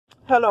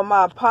Hello,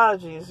 my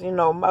apologies.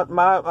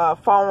 My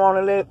phone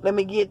won't let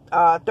me get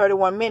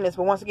 31 minutes.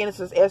 But once again, this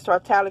is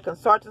Tallie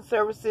Consulting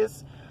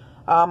Services.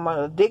 I'm an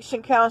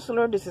addiction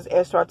counselor. This is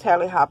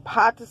Tallie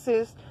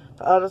Hypothesis.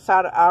 The other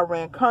side of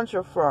Iran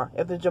Contra Affair.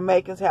 If the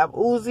Jamaicans have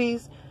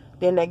Uzis,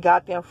 then they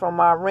got them from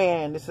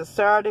Iran. This is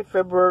Saturday,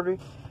 February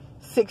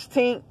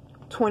 16th,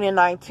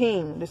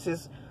 2019. This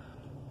is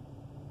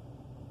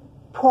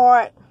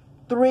part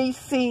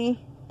 3C,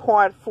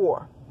 part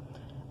 4.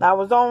 Now, I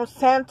was on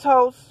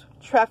Santos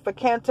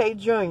Traficante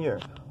Jr.,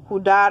 who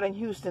died in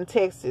Houston,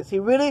 Texas. He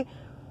really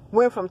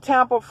went from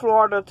Tampa,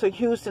 Florida to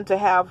Houston to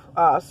have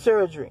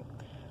surgery.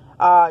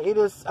 It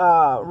is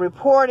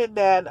reported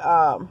that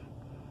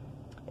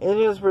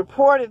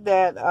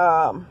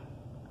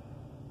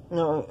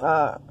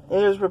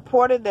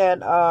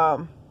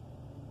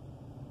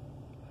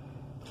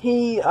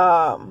he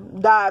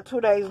died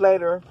 2 days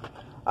later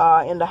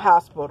in the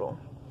hospital.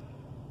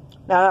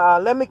 Now,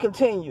 let me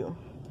continue.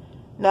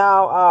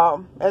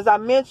 Now, as I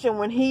mentioned,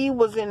 when he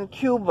was in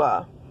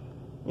Cuba,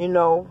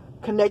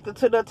 connected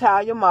to the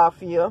Italian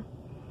mafia,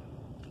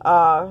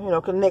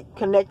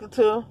 connected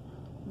to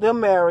the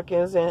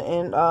Americans,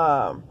 and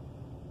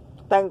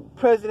thank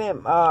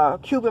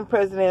Cuban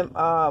President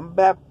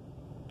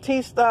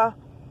Baptista,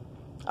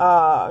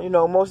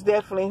 most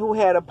definitely, who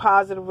had a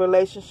positive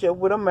relationship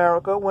with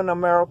America when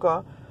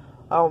America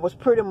was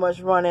pretty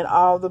much running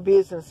all the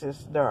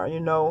businesses there.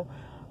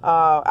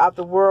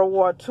 After World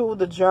War II,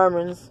 the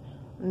Germans,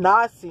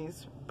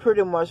 Nazis,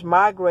 pretty much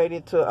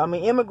immigrated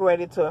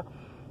to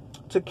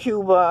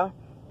Cuba,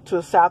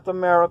 to South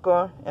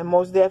America, and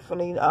most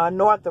definitely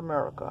North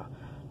America.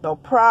 Now,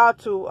 prior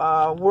to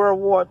World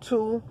War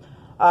II,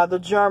 the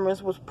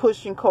Germans was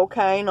pushing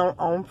cocaine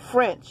on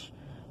French.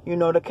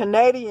 The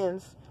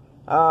Canadians,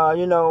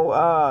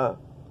 loved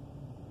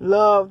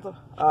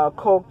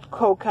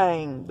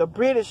cocaine. The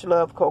British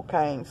loved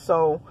cocaine.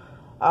 So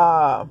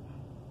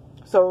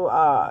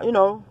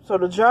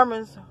the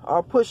Germans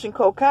are pushing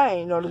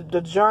cocaine.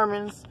 The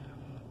Germans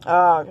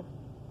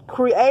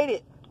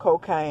created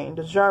cocaine.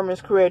 The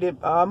Germans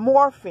created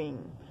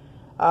morphine.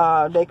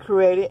 They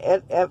created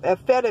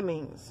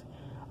amphetamines.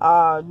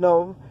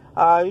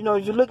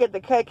 You look at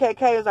the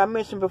KKK, as I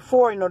mentioned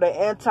before,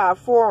 they're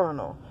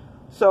anti-foreigner.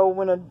 So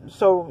when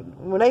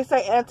they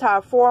say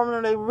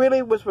anti-foreigner, they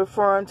really was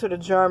referring to the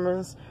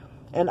Germans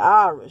and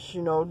Irish.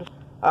 So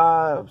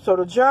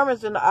the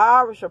Germans and the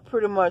Irish are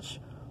pretty much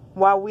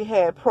why we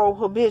had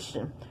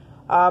prohibition,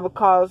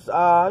 because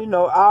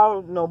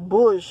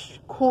Bush,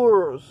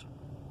 Coors,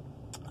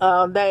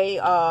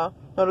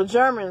 the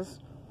Germans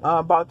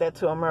brought that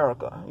to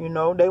America.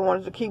 They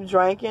wanted to keep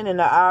drinking, and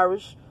the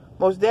Irish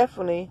most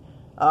definitely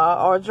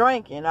are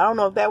drinking. I don't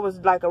know if that was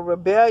like a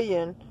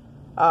rebellion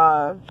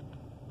to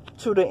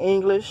the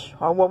English,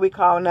 or what we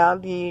call now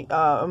the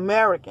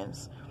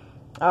Americans.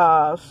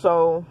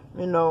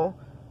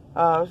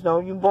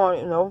 You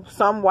born,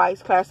 some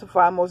whites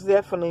classify most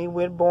definitely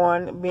with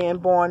being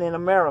born in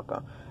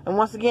America. And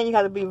once again, you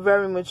have to be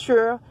very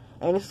mature,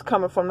 and this is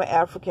coming from the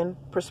African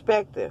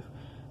perspective.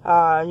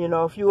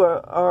 If you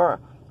are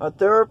a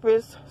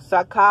therapist,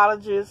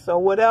 psychologist, or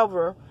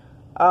whatever,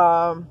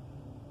 and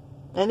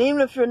even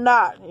if you're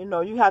not,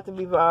 you have to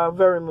be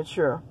very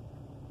mature.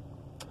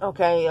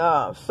 Okay,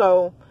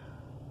 so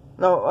during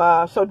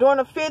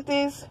the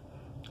 50s,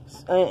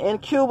 in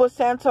Cuba,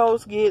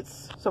 Santos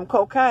gets some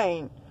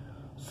cocaine.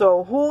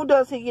 So who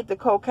does he get the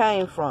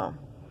cocaine from?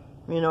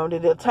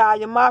 Did the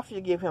Italian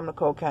mafia give him the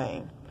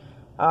cocaine,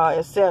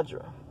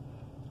 etc.?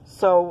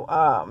 So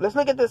let's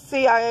look at the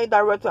CIA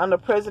director under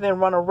President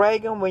Ronald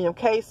Reagan, William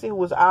Casey, who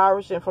was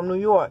Irish and from New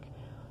York.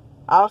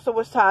 Also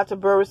was tied to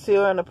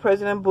Brazil and the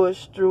President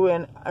Bush through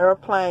an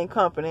airplane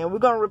company. And we're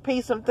going to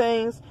repeat some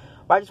things,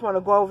 but I just want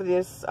to go over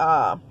this,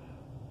 and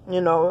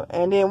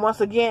then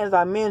once again, as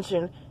I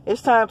mentioned,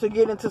 it's time to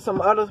get into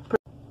some other.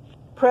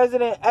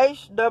 President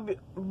H.W.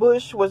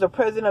 Bush was the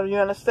president of the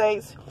United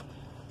States.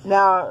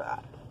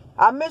 Now,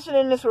 I mentioned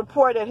in this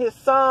report that his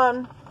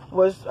son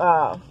was,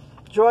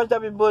 George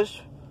W.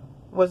 Bush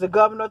was the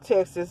governor of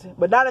Texas,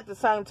 but not at the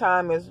same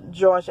time as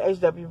George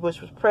H.W.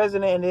 Bush was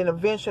president, and then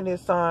eventually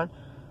his son,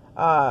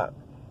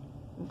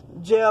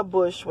 Jeb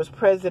Bush, was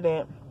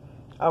president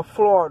of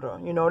Florida.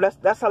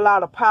 That's a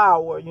lot of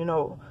power,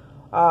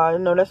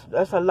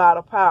 that's a lot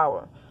of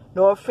power.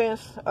 No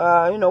offense,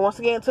 once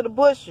again to the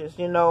Bushes,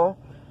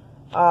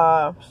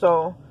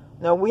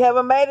 we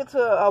haven't made it to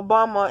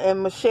Obama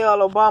and Michelle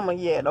Obama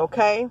yet,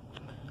 okay?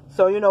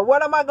 So,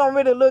 what am I going to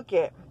really look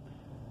at?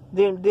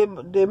 Did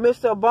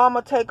Mr.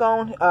 Obama take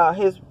on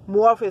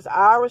more of his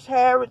Irish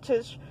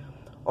heritage,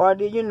 or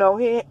did he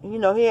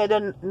had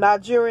a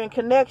Nigerian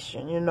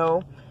connection?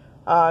 One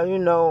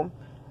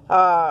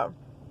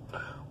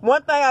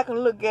thing I can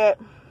look at,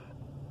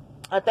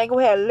 I think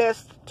we had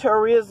less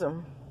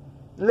terrorism.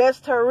 I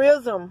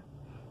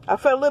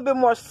felt a little bit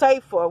more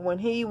safer when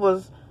he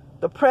was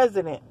the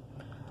president,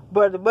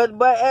 but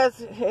as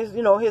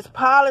his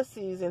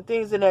policies and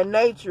things of that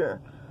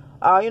nature,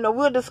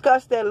 we'll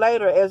discuss that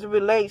later as it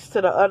relates to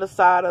the other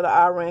side of the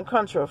Iran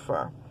Contra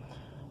Affair.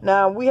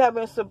 Now, we have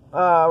been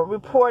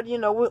reported, you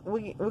know,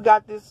 we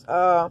got this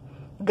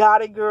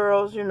Gotti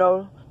girls, you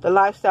know, the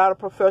lifestyle of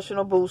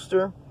professional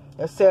booster,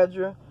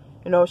 etc.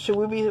 You know, should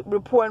we be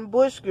reporting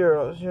Bush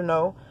girls, you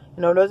know?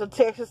 You know, there's a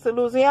Texas to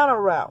Louisiana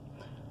route.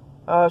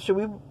 Should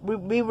we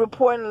be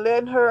reporting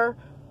letting her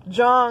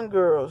John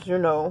girls, you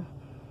know?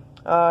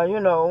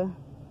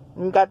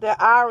 We got that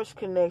Irish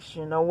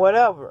connection or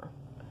whatever.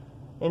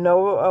 You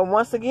know,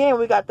 once again,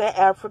 we got that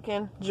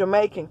African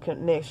Jamaican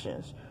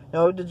connections. You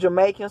know, the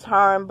Jamaicans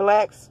hiring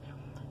blacks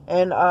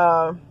and,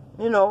 to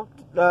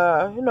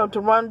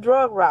run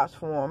drug routes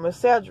for them,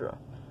 etc.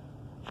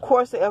 Of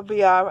course, the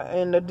FBI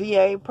and the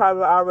DA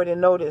probably already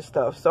know this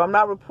stuff. So I'm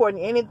not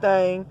reporting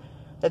anything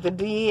that the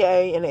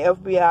DEA and the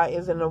FBI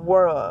isn't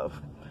aware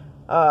of.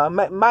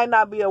 Might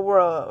not be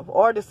aware of,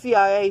 or the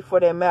CIA for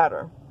that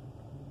matter.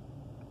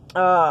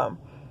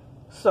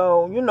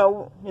 So, you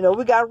know,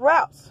 we got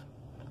routes.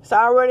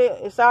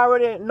 It's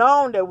already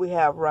known that we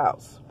have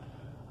routes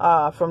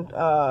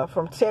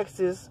from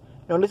Texas.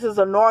 You know, this is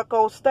a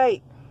narco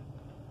state.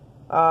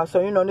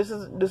 So, you know, this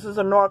is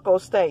a narco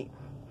state.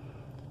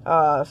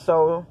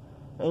 So,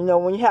 you know,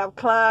 when you have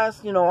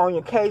clients, you know, on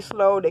your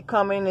caseload, they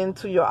coming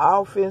into your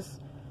office.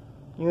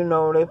 They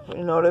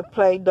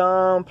play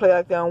dumb, play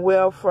like they're on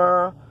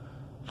welfare.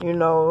 This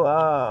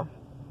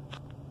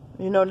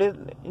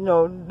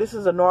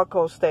is a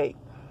narco state.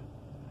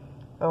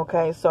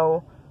 Okay,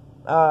 so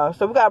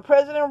we got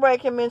President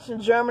Reagan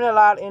mentioned Germany a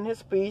lot in his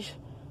speech.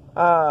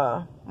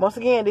 Once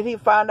again, did he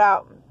find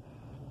out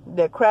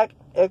that crack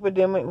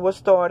epidemic was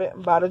started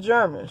by the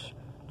Germans?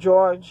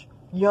 George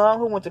Young,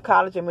 who went to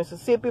college in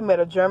Mississippi,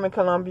 met a German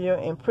Columbia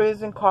in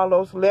prison.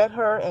 Carlos led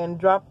her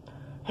and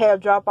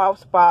had drop-off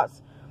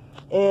spots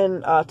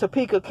in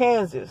Topeka,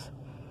 Kansas.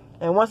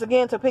 And once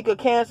again, Topeka,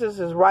 Kansas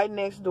is right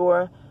next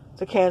door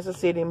to Kansas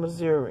City,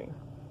 Missouri.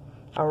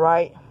 All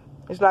right?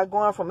 It's like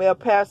going from El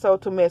Paso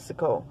to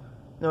Mexico.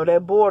 You know,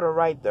 that border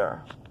right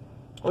there.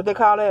 What they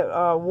call it,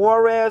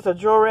 Juarez or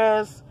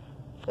Juarez.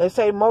 They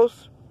say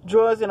most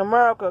drugs in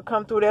America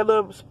come through that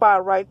little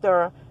spot right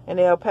there in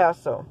El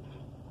Paso.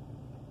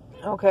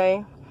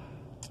 Okay?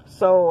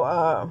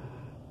 So,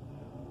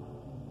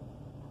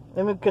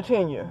 let me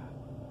continue.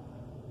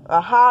 A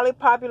highly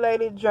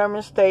populated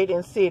German state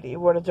and city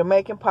where the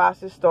Jamaican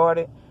posse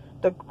started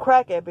the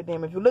crack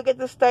epidemic. If you look at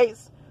the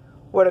states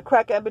where the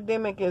crack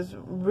epidemic is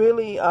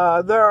really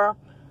there,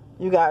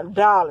 you got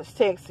Dallas,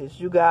 Texas.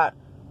 You got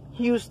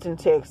Houston,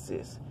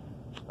 Texas.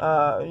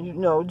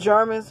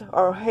 Germans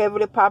are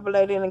heavily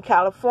populated in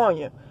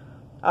California.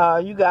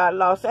 You got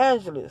Los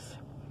Angeles.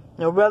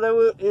 You know,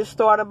 whether it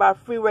started by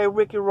Freeway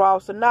Ricky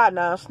Ross or not.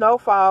 Now,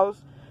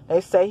 Snowfalls, they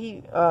say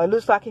he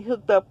looks like he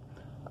hooked up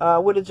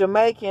with a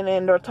Jamaican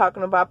and they're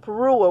talking about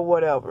Peru or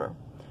whatever.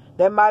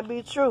 That might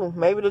be true.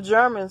 Maybe the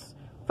Germans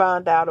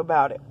found out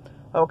about it.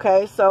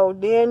 Okay, so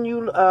then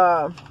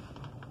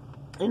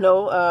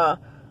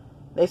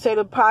they say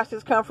the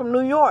posses come from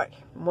New York.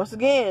 Once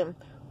again,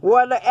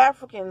 where are the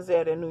Africans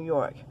at in New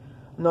York?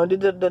 You know, did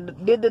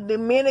the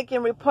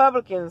Dominican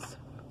Republicans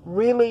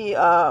really,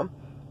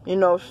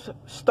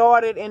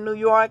 started in New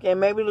York, and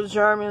maybe the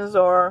Germans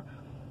or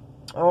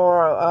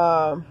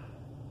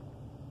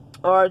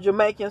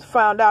Jamaicans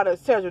found out,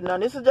 etc. Now,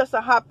 this is just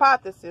a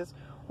hypothesis.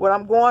 What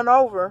I'm going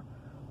over,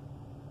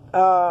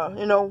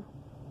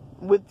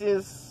 with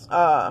this,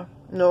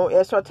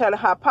 Tallie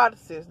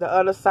Hypothesis, the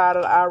other side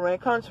of the Iran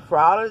Contra Affair.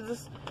 All of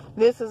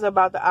this is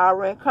about the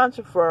Iran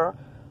Contra Affair,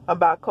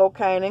 about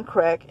cocaine and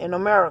crack in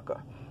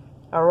America.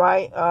 All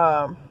right,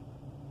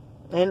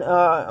 and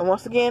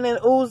once again in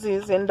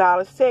Uzis in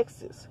Dallas,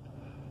 Texas.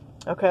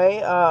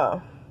 Okay,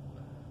 I'm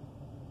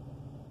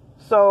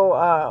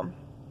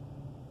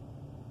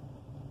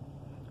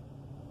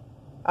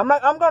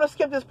going to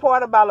skip this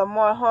part about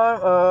Lamar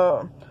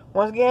Hunt.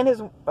 Once again,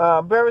 his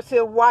Berry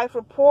Hill wife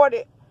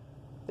reported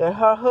that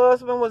her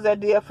husband was at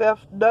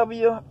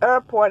DFW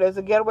airport as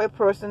a getaway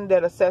person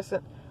that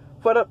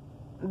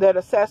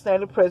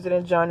assassinated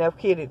President John F.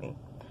 Kennedy.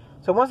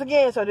 So once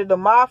again, did the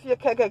Mafia,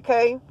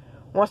 KKK,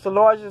 once the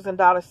largest in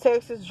Dallas,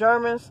 Texas,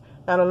 Germans,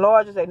 now the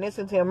largest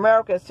ethnicity in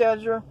America,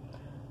 etc.,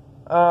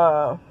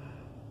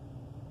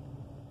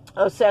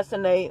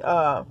 assassinate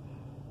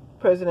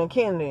President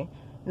Kennedy.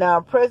 Now,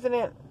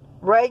 President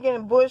Reagan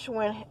and Bush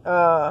went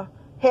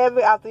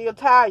heavy after the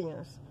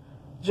Italians.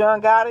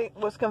 John Gotti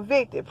was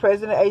convicted.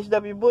 President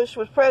H.W. Bush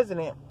was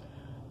president.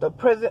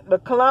 The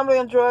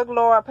Colombian drug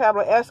lord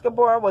Pablo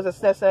Escobar was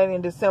assassinated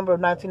in December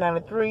of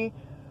 1993,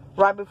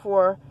 right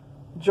before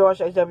George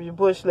H.W.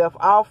 Bush left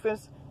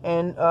office.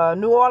 And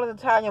New Orleans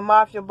Italian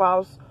mafia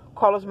boss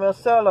Carlos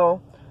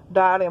Marcello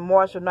died in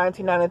March of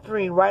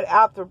 1993, right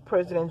after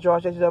President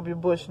George H.W.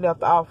 Bush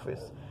left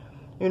office.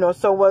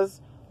 So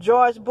was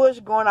George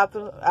Bush going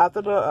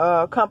after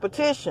the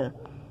competition?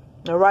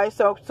 All right,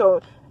 so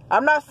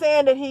I'm not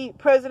saying that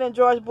President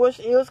George Bush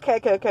is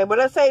KKK, but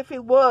let's say if he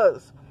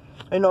was,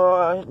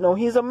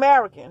 he's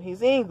American,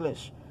 he's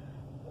English.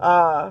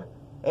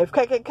 If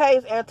KKK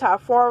is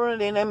anti-foreign,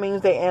 then that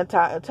means they're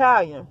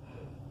anti-Italian.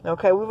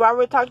 Okay, we've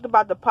already talked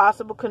about the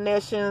possible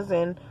connections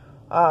and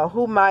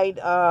who might,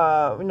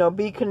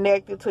 be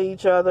connected to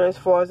each other as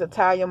far as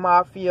Italian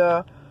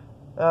Mafia,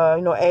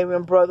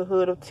 Aryan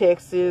Brotherhood of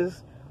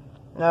Texas.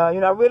 I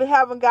really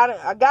haven't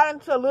I got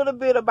into a little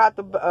bit about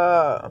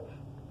the,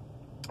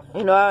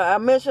 I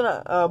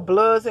mentioned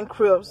Bloods and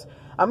Crips.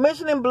 I'm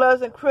mentioning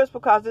Bloods and Crips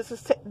because this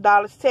is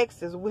Dallas,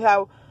 Texas. We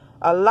have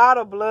a lot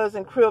of Bloods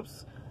and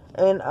Crips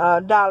in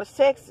Dallas,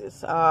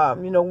 Texas.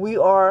 We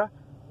are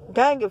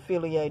gang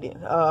affiliated.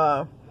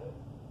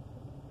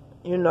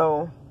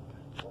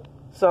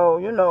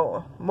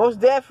 So, most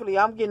definitely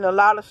I'm getting a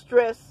lot of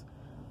stress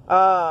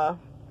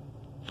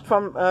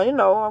from,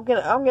 I'm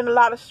getting a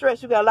lot of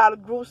stress. You got a lot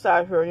of groups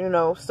out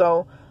here,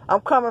 so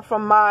I'm coming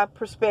from my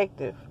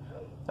perspective.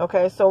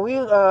 Okay, so we,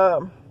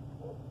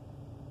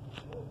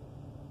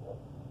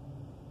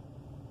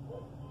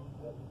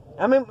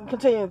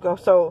 continue to go.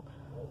 So,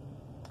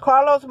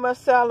 Carlos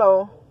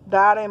Marcello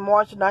died in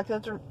March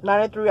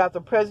 1993 after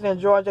President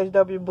George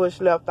H.W.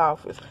 Bush left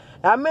office.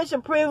 Now, I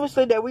mentioned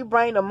previously that we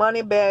bring the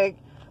money bag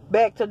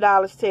back to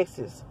Dallas,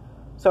 Texas.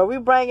 So, are we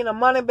bringing the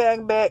money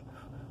bag back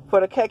for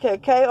the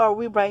KKK, or are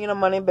we bringing the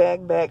money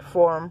bag back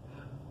for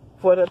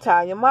the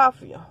Italian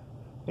Mafia?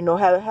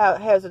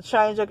 Has the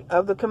change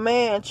of the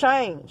command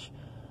changed?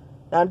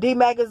 Now, D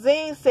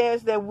Magazine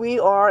says that we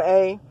are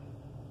a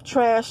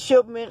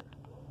transshipment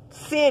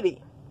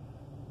city.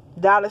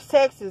 Dallas,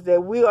 Texas,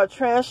 that we are a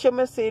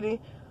transshipment city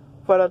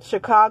for the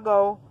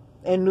Chicago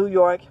and New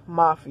York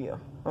Mafia.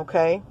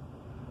 Okay?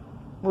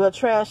 We're a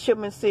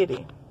transshipment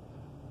city.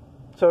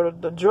 So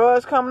the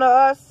drugs come to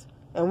us,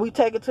 and we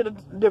take it to the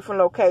different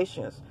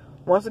locations.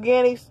 Once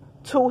again, these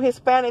two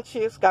Hispanic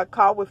chicks got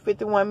caught with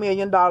 $51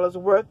 million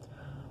worth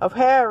of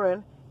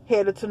heroin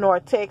headed to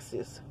North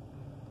Texas.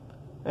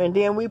 And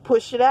then we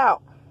push it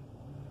out.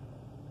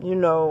 We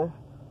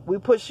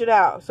push it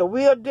out. So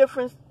we're a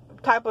different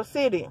type of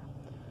city.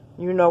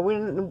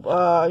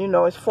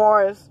 As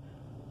far as,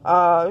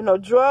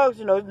 drugs,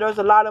 there's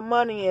a lot of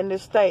money in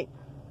this state.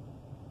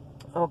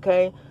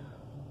 Okay?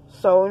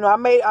 So,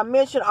 I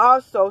mentioned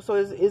also, so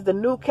is the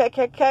new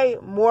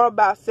KKK more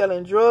about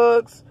selling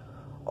drugs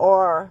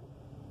or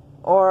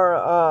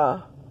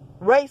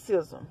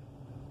racism?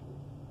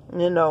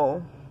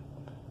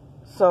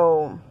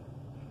 So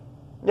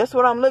that's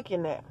what I'm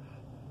looking at.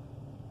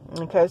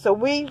 Okay, so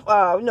we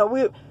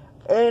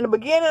in the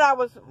beginning I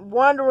was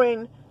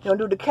wondering,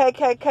 do the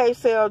KKK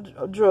sell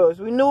drugs?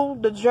 We knew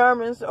the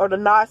Germans or the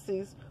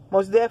Nazis,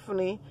 most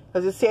definitely,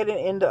 because it said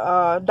in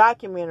the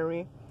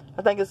documentary,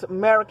 I think it's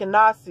American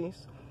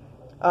Nazis,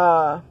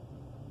 that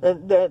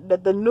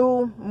the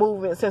new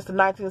movement since the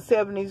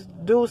 1970s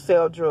do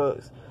sell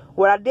drugs.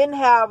 What I didn't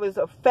have is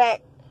a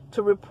fact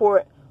to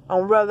report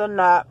on whether or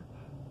not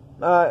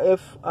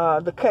if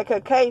the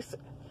KKK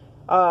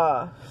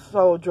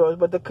sold drugs.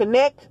 But the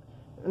Connect,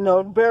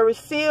 Barry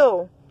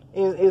Seal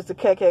is the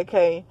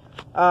KKK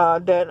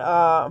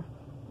that,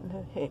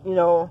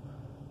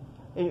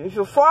 if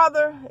your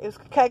father is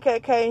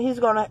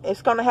KKK,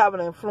 it's gonna have an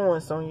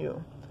influence on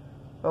you.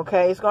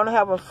 Okay, it's gonna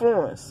have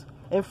influence.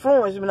 We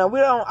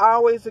don't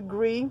always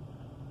agree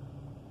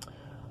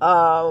with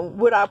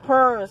our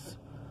parents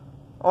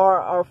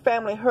or our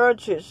family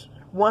heritage.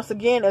 Once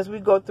again, as we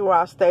go through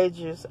our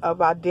stages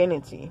of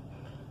identity,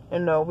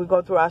 we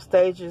go through our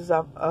stages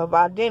of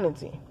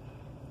identity.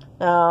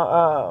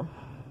 Now,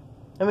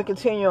 let me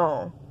continue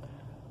on.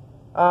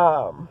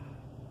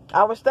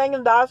 I was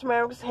thinking Dallas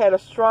Mavericks had a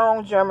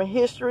strong German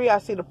history. I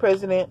see the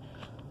President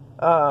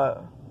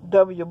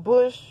W.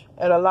 Bush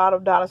at a lot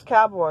of Dallas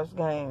Cowboys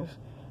games.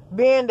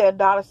 Being that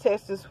Dallas,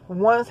 Texas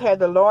once had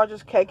the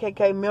largest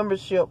KKK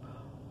membership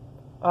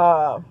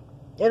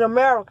in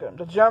America,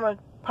 the German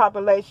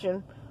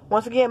population,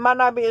 once again, might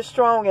not be as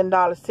strong in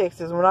Dallas,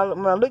 Texas. When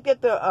I look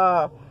at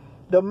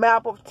the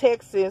map of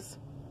Texas,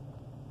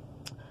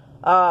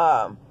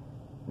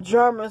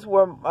 Germans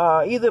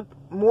were either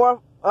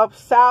more up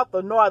south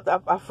or north.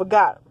 I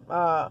forgot.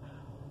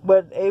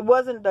 But it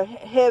wasn't the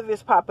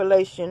heaviest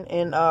population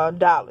in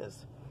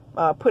Dallas.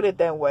 Put it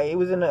that way. It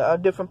was in a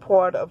different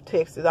part of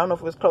Texas. I don't know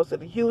if it was closer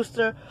to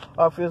Houston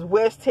or if it was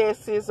West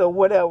Texas or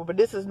whatever. But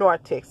this is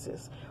North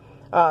Texas.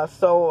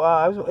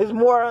 So it's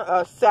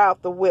more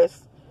south or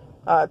west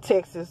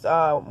Texas.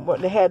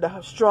 They had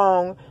a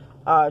strong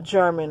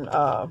German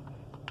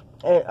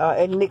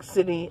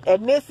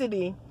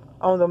ethnicity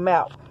on the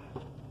map.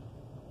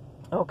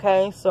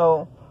 Okay,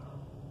 so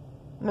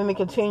let me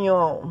continue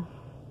on.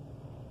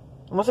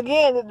 Once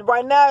again,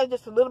 right now it's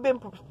just a little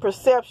bit of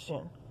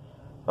perception.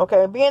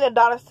 Okay, being a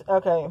Dallas.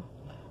 Okay.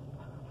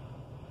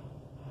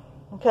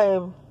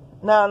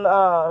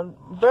 Now,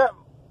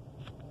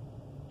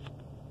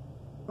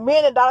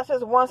 being that Dallas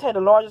Texas once had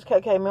the largest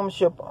KKK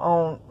membership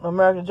on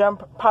American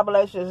German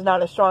population is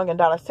not as strong in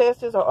Dallas,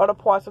 Texas, or other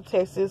parts of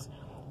Texas.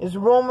 It's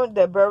rumored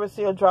that Barry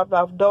Seal dropped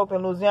off dope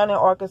in Louisiana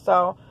and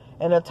Arkansas,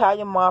 and the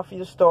Italian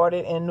Mafia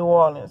started in New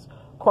Orleans.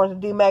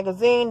 According to D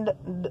Magazine,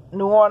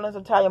 New Orleans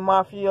Italian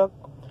Mafia,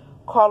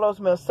 Carlos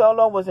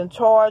Marcello was in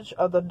charge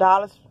of the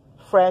Dallas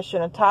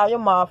fraction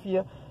Italian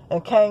Mafia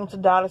and came to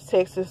Dallas,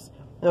 Texas.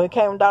 He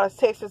came to Dallas,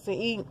 Texas to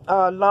eat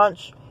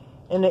lunch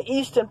in the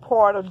eastern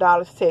part of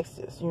Dallas,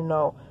 Texas, you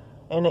know,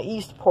 in the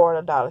east part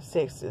of Dallas,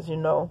 Texas, you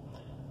know.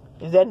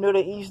 Is that near the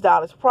East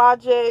Dallas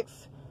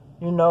projects?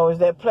 You know, is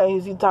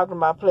he talking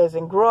about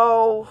Pleasant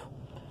Grove?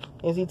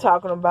 Is he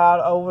talking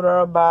about over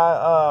there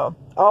by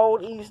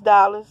Old East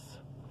Dallas?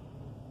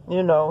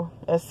 You know,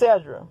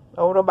 etc.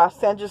 Over there by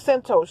San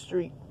Jacinto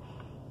Street,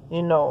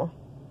 you know.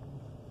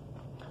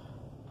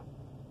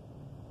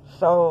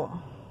 So,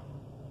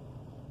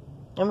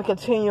 let me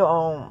continue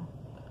on.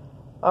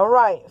 All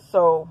right,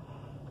 so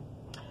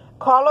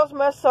Carlos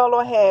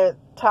Marcello had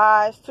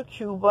ties to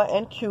Cuba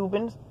and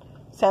Cubans.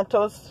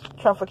 Santos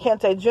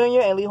Trafficante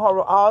Jr. and Lee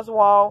Harvey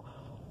Oswald,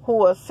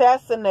 who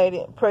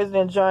assassinated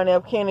President John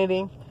F.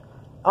 Kennedy.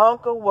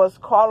 Uncle was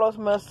Carlos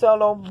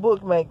Marcello,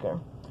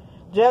 bookmaker.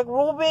 Jack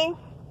Rubenstein,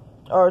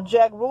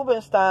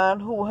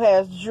 who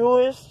has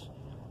Jewish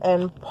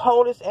and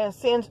Polish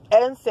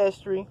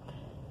ancestry,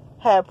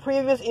 had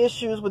previous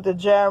issues with the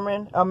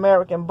German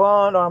American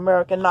Bund or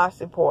American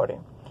Nazi Party.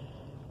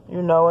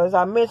 You know, as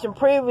I mentioned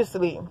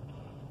previously,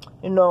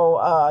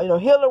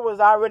 Hitler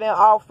was already in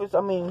office.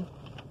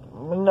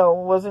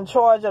 Was in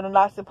charge of the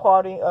Nazi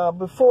Party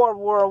before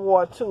World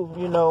War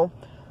II.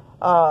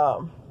 I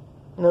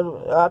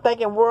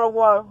think in World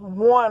War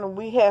I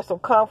we had some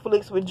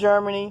conflicts with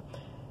Germany,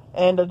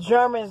 and the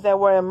Germans that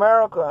were in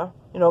America,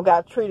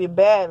 got treated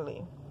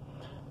badly.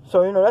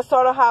 So that's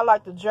sort of how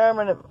like the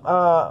German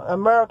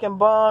American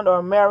Bund or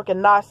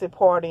American Nazi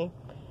Party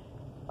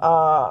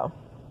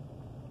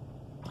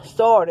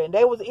started.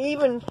 They was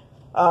even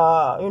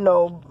I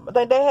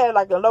think they had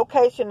like a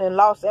location in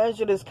Los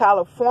Angeles,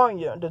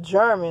 California. The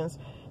Germans,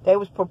 they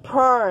was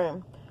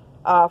preparing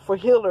for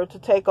Hitler to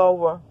take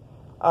over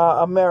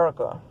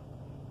America.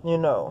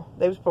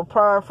 They was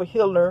preparing for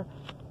Hitler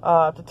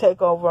to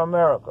take over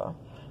America.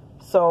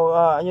 So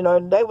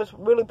they was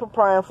really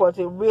preparing for it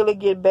to really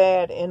get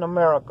bad in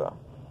America.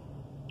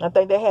 I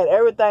think they had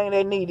everything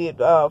they needed: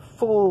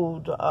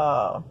 food,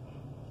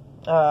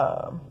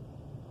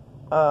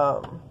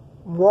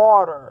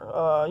 water.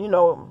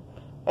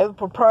 They were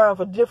preparing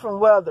for different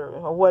weather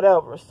or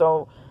whatever.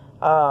 So,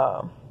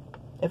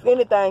 if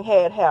anything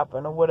had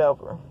happened or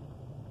whatever.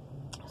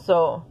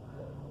 So,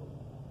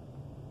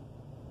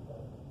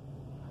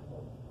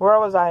 where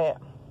was I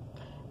at?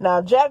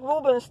 Now, Jack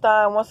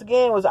Rubenstein, once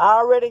again, was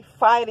already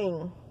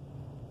fighting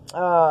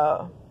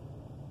the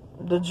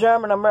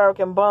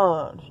German-American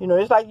Bund.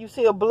 It's like you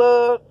see a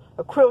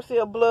Crip see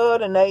a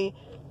blood, and they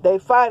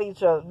fight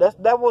each other.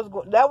 That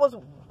was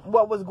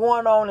what was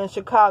going on in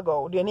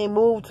Chicago. Then he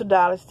moved to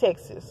Dallas,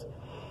 Texas.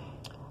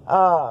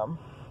 So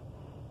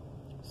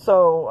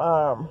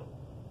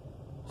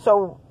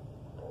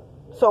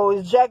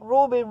is Jack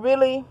Ruby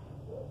really?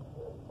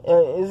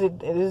 Is it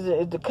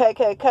the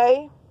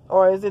KKK,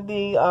 or is it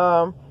the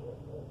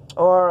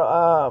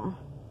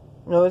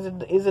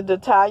is it the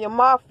Italian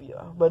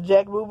Mafia? But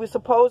Jack Ruby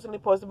supposedly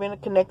supposed to be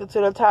connected to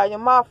the Italian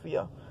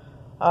Mafia.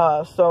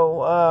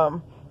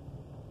 So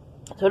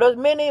there's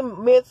many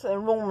myths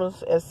and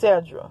rumors,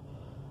 etc.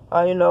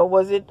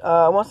 Was it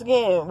once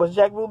again, was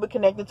Jack Ruby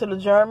connected to the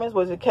Germans?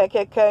 Was it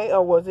KKK,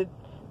 or was it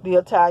the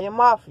Italian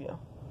Mafia?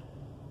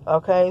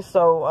 Okay,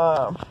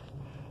 so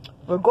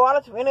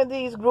regardless of any of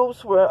these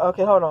groups were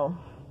hold on.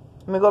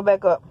 Let me go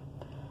back up.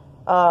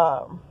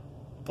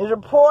 It's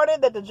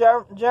reported that the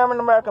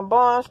German-American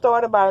Bund,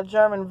 started by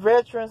German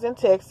veterans in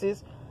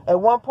Texas, at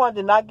one point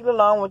did not get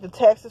along with the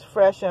Texas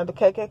Fresh and the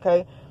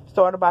KKK,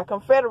 started by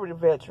Confederate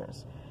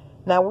veterans.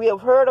 Now, we have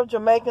heard of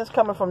Jamaicans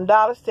coming from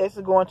Dallas,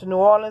 Texas, going to New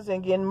Orleans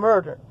and getting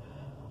murdered.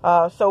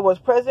 So was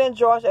President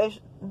George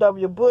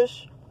H.W.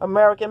 Bush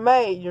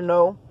American-made?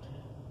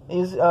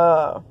 He's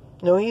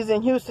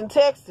in Houston,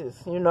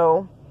 Texas. He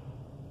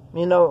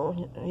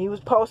was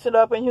posted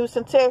up in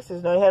Houston,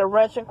 Texas. He had a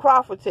ranch in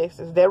Crawford,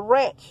 Texas. That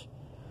ranch,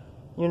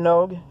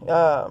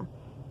 that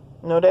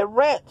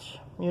ranch.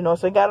 So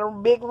he got a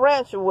big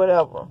ranch or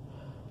whatever.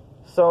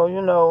 So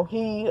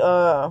he.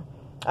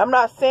 I'm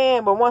not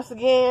saying, but once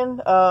again,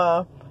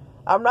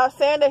 I'm not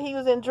saying that he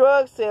was in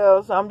drug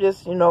sales. I'm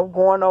just,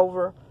 going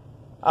over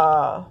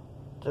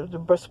the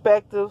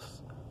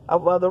perspectives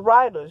of other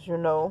writers,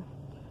 So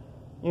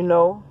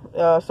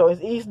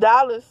it's East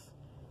Dallas,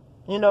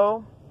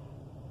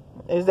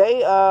 is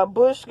they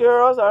Bush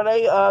girls, or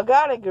they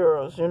Gotti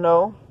girls,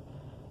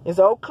 It's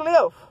Oak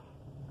Cliff,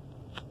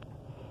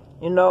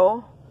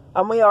 or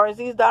is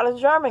East Dallas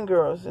German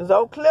girls? It's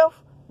Oak Cliff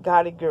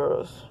Gotti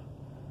girls,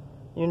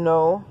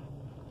 you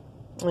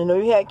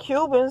had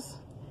Cubans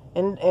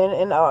and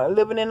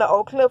living in the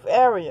Oak Cliff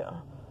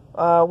area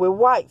with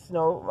whites.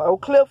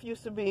 Oak Cliff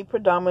used to be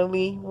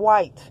predominantly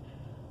white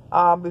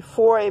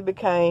before it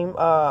became,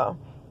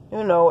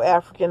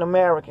 African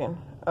American,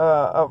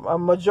 a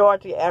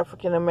majority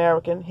African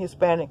American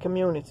Hispanic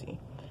community.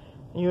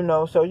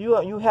 So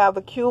you have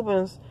the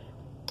Cubans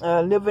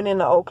living in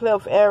the Oak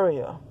Cliff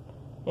area.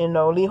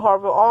 Lee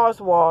Harvey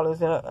Oswald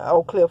is in the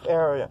Oak Cliff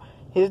area.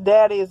 His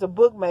daddy is a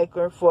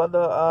bookmaker for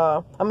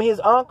his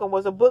uncle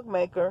was a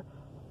bookmaker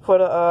for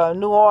the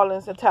New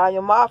Orleans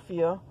Italian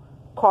Mafia,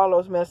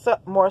 Carlos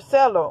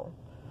Marcello.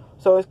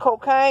 So his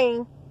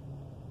cocaine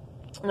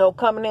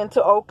coming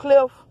into Oak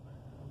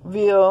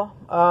Cliffville,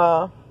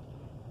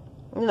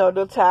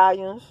 the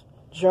Italians,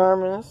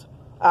 Germans,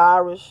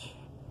 Irish,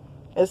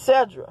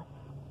 etc.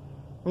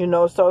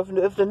 So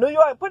if the New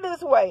York, put it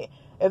this way,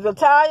 if the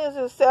Italians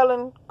is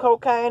selling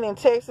cocaine in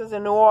Texas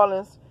and New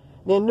Orleans,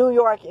 then New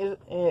York is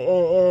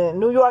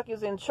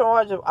in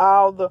charge of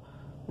all the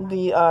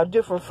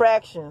different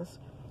fractions.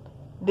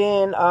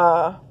 Then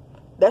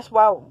that's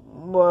why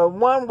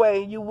one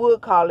way you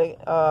would call it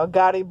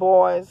Gotti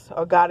boys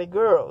or Gotti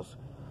girls,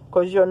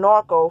 because you're a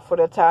narco for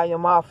the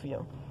Italian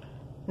mafia.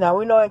 Now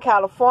we know in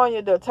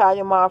California the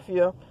Italian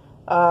mafia,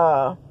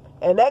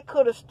 and that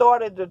could have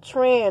started the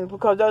trend,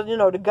 because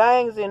the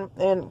gangs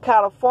in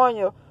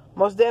California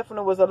most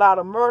definitely was a lot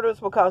of murders,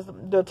 because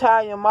the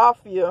Italian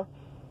mafia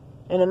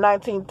in the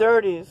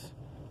 1930s,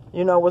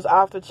 was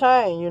off the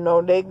chain.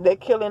 They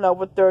killing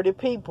over 30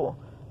 people.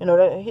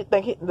 The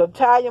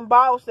Italian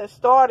boss that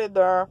started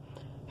there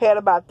had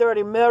about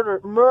 30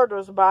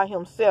 murders by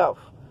himself.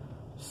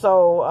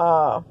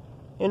 So,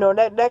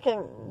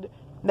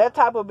 that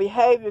type of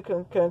behavior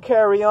can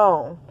carry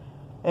on.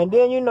 And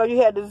then,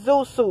 you had the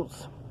zoo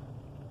suits,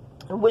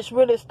 which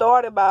really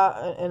started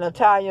by an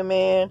Italian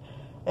man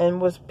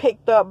and was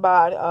picked up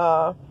by,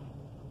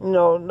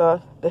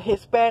 the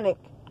Hispanic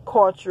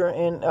culture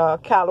in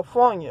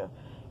California.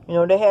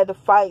 They had the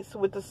fights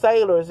with the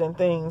sailors and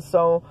things.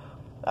 So,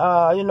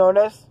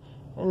 that's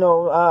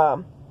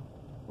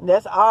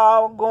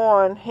all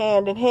going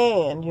hand in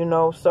hand.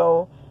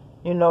 So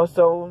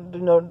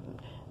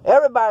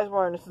everybody's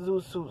wearing the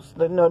zoo suits.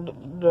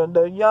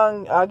 The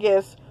young, I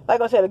guess, like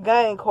I said, the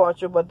gang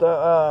culture, but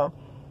I'm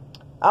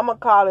gonna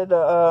call it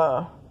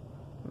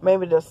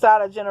maybe the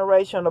silent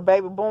generation, the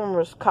baby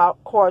boomers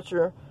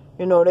culture.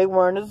 They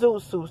wearing the zoo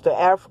suits, the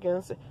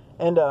Africans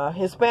and the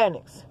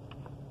Hispanics.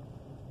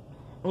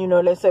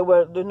 They say,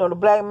 well, the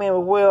black men were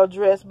well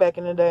dressed back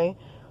in the day.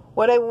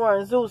 Well, they were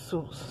wearing zoo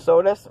suits.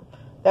 So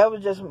that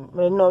was just,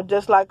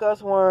 just like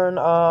us wearing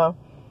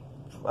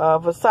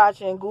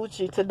Versace and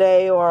Gucci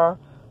today, or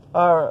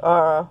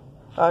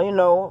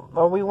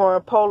we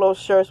wearing polo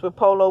shirts with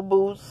polo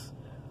boots,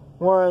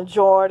 wearing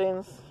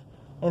Jordans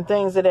and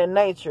things of that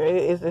nature.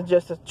 It's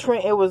just a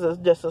trend. It was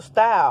just a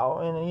style,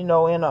 and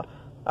in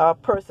a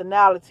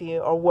personality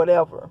or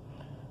whatever.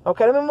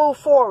 Okay, let me move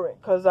forward,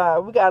 because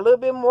we got a little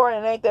bit more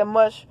and it ain't that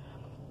much.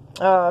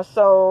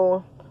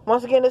 So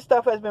once again, this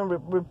stuff has been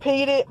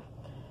repeated.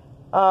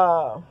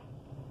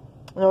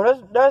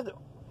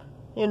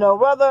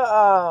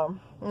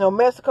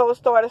 Mexico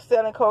started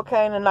selling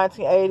cocaine in the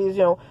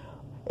 1980s.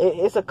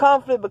 It's a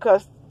conflict,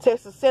 because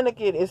Texas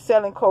Syndicate is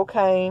selling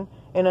cocaine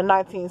in the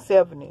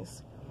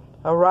 1970s.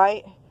 All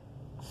right,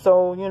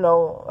 so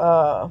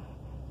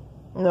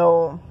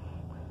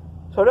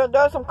so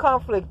there's some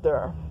conflict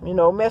there.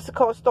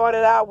 Mexico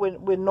started out with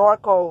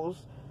narcos.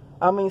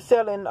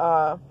 Selling.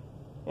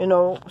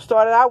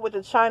 Started out with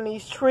the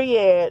Chinese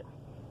triad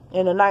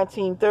in the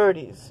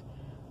 1930s.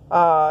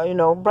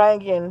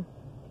 Bringing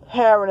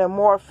heroin and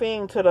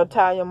morphine to the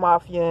Italian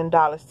mafia in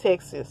Dallas,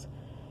 Texas.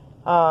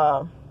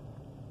 And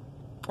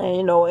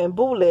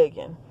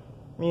bootlegging.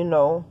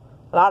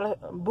 A lot of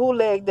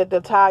bootleg that the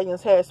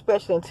Italians had,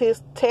 especially in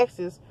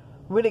Texas,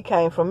 really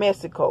came from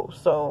Mexico.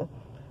 So,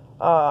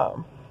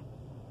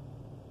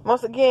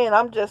 once again,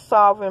 I'm just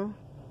solving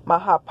my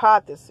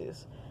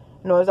hypothesis.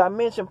 As I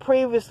mentioned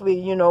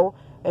previously, in the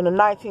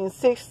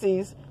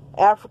 1960s,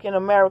 African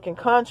American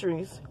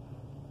countries,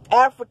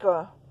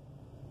 the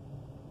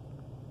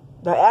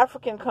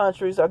African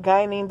countries are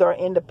gaining their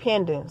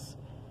independence,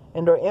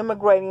 and they're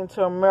immigrating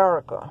to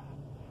America.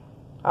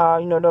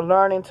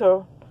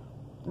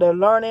 They're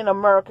learning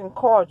American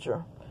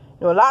culture.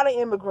 A lot of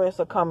immigrants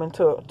are coming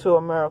to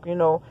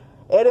America.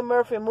 Eddie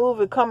Murphy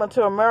movie Coming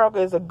to America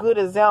is a good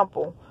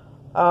example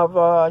of,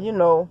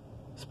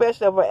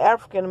 especially of an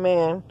African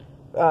man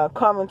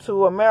coming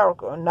to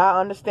America, not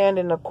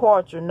understanding the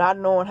culture, not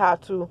knowing how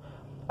to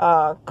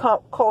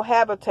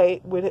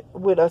cohabitate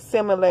with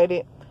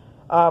assimilated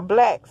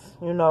blacks.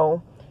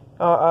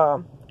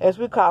 As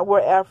we call,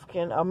 we're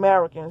African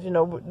Americans.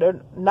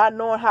 They're not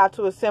knowing how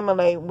to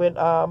assimilate with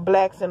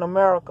blacks in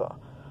America.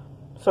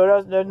 So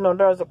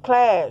there's a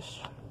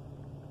clash.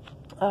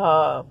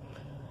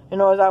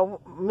 As I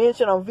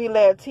mentioned on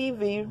VLAD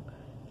TV,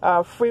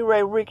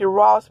 Freeway Ricky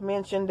Ross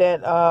mentioned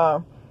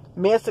that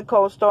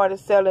Mexico started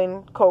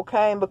selling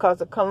cocaine because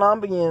the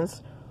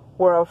Colombians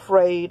were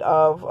afraid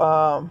of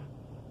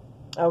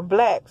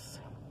blacks.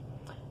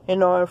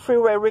 And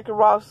Freeway Ricky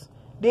Ross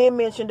did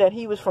mention that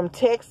he was from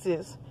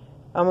Texas.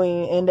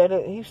 And that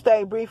he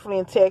stayed briefly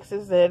in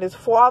Texas, and that his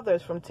father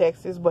is from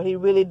Texas, but he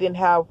really didn't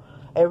have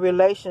a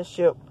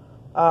relationship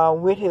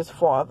with his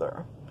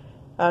father.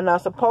 Now,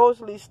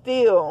 supposedly he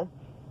still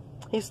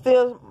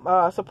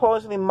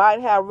supposedly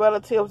might have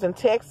relatives in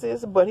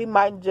Texas, but he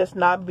might just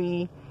not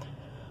be,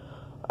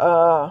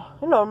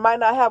 might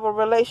not have a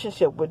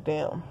relationship with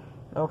them.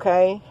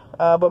 Okay,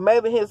 but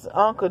maybe his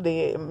uncle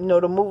did.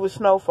 The movie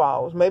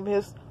Snowfalls. Maybe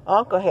his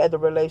uncle had the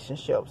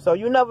relationship. So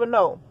you never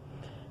know.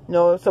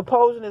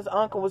 Supposing his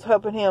uncle was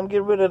helping him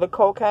get rid of the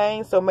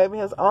cocaine, so maybe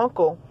his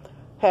uncle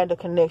had the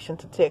connection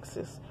to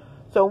Texas.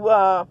 So,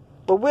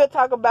 but we'll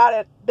talk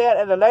about that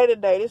at a later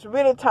date. It's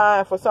really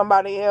time for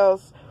somebody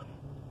else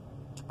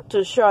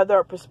to share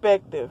their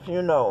perspective,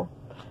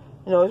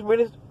 it's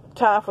really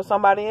time for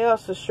somebody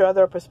else to share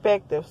their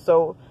perspective.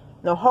 So,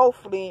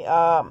 hopefully,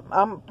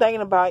 I'm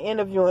thinking about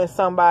interviewing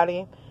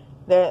somebody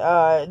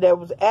that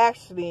was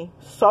actually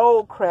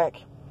sold crack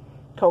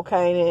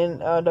cocaine in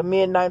the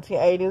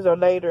mid-1980s or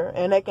later,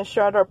 and they can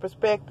share their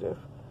perspective.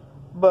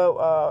 But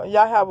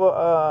y'all have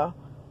a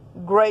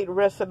great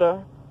rest of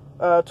the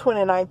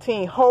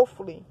 2019.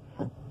 Hopefully,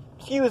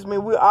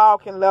 we all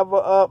can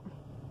level up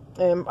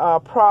and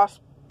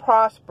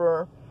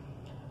prosper,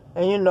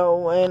 and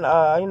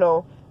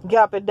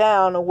gap it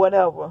down or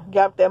whatever,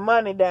 gap that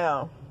money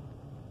down.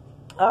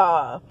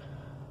 Y'all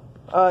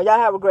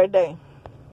have a great day.